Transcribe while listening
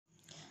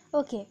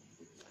Okay,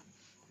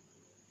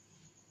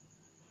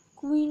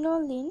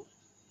 quinoline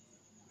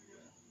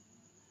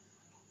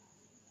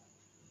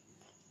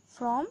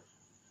from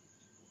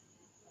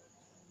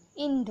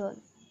indole.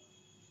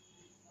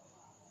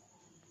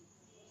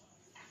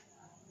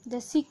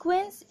 The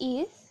sequence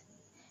is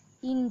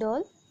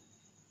indole,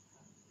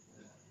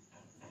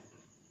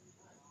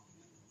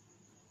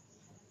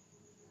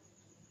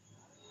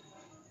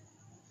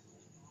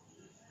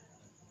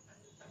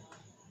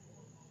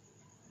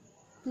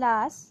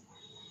 plus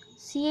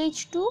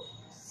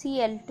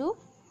CH2Cl2,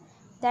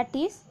 that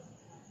is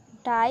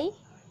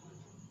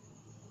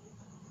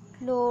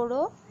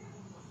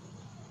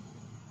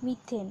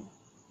dichloromethane,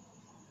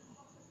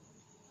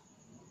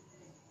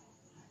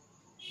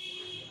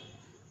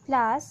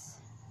 plus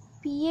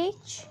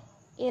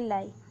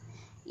PHLi.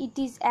 It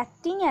is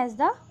acting as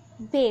the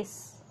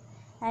base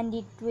and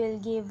it will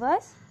give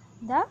us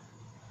the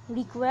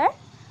required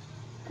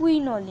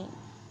quinoline.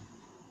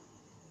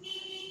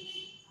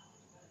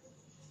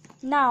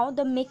 Now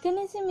the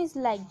mechanism is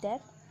like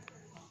that.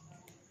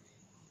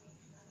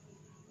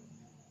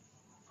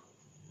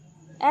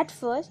 At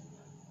first,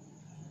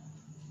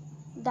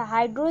 the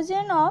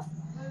hydrogen of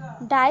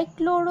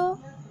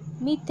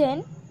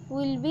dichloromethane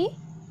will be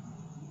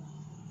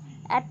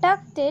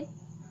attracted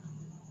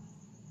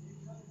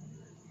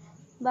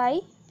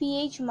by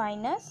pH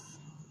minus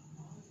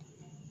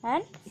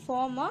and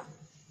form a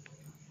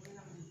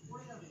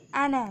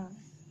anion,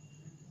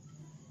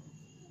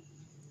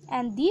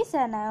 and this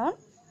anion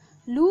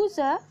lose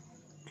a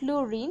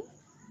chlorine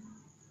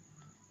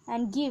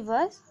and give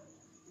us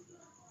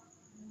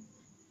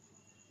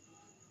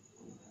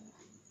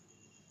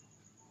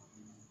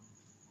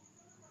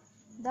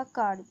the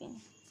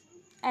carbene,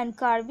 and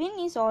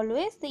carbene is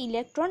always the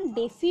electron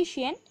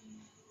deficient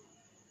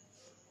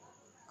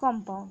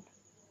compound.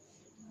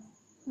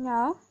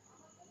 Now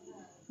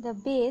the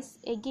base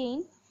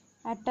again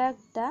attack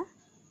the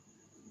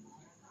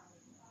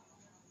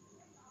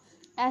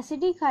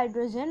acidic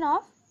hydrogen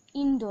of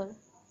indole,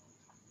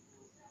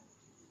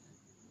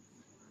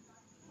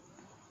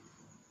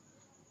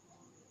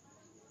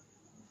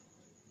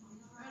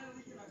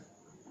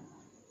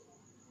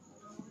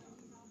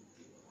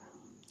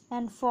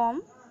 and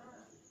form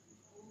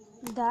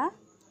the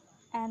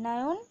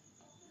anion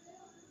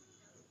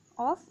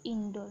of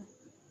indole,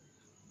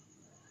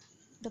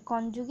 the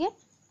conjugate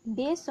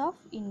base of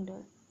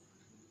indole.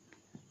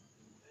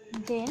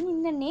 Then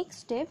in the next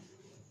step,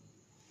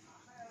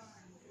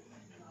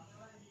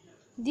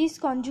 this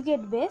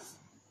conjugate base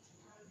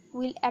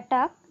will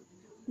attack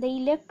the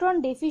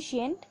electron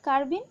deficient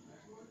carbene,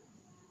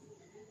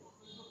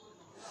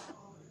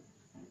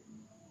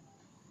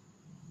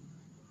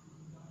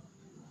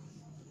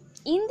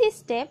 in this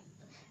step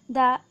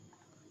the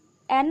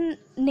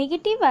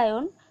negative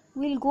ion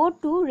will go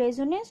to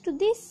resonance to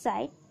this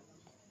side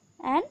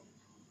and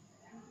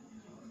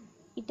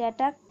it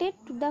attracted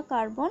to the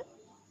carbon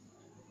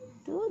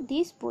to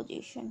this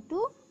position,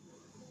 to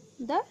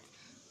the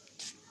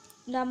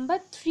number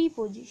 3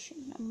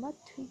 position, number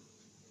 3.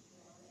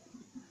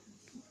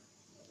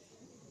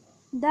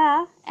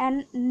 The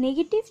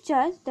negative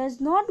charge does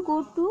not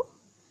go to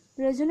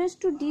resonance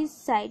to this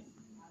side,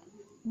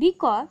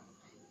 because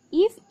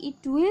if it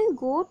will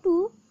go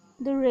to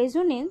the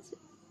resonance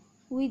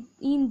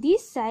in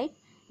this side,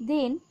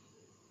 then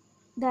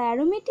the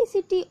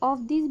aromaticity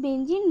of this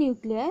benzene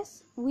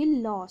nucleus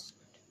will lost,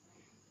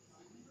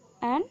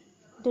 and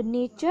the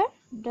nature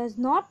does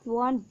not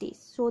want this,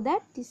 so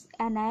that this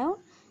anion,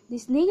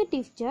 this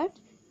negative charge,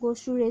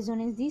 goes to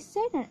resonance this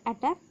side and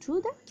attack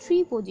through the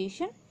 3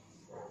 position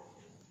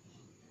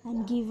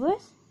and give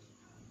us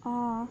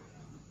a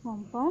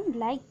compound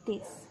like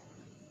this.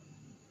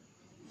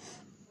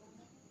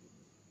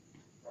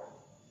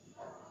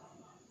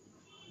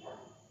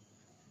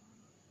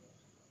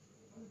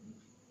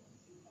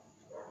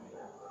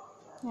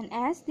 And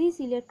as this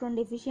electron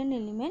deficient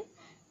element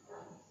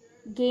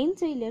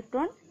gains an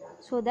electron,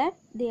 so that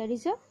there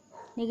is a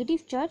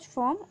negative charge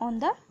formed on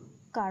the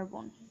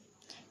carbon,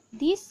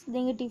 this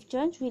negative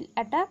charge will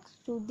attack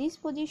to this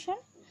position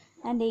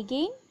and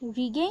again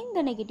regain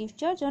the negative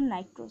charge on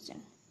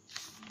nitrogen.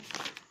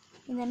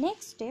 In the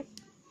next step,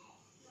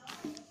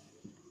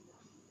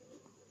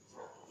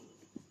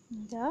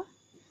 the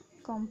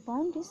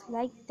compound is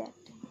like that.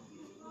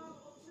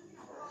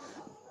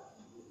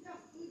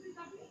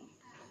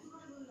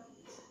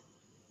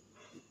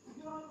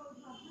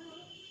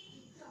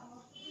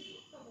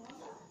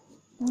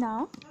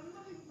 Now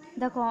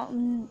the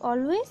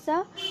always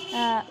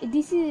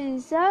this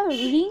is a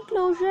ring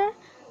closure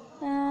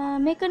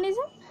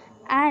mechanism,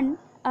 and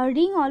a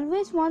ring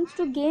always wants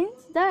to gain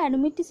the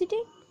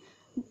aromaticity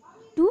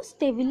to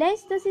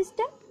stabilize the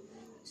system.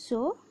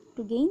 So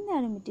to gain the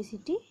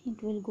aromaticity,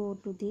 it will go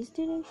to this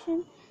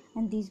direction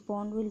and this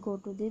bond will go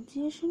to this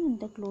direction and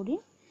the chlorine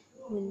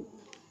will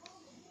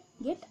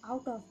get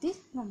out of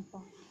this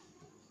compound.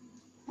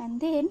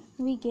 And then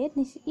we get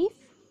this, if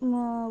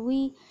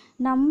we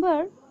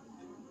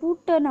put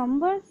a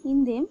number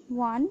in them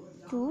 1,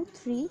 2,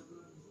 3,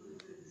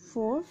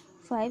 4,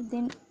 5,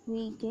 then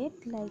we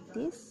get like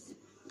this.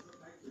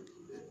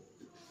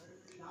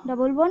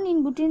 Double bond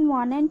in between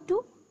 1 and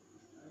 2,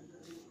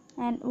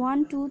 and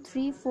 1 2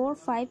 3 4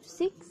 5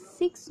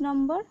 6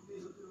 number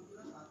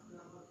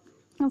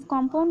of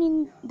compound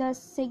in the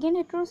second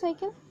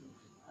heterocycle,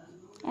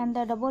 and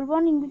the double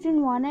bond in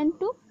between 1 and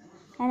 2,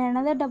 and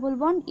another double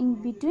bond in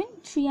between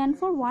 3 and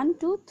 4, 1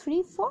 2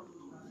 3 4,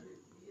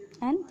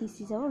 and this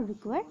is our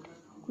required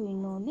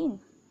quinoline.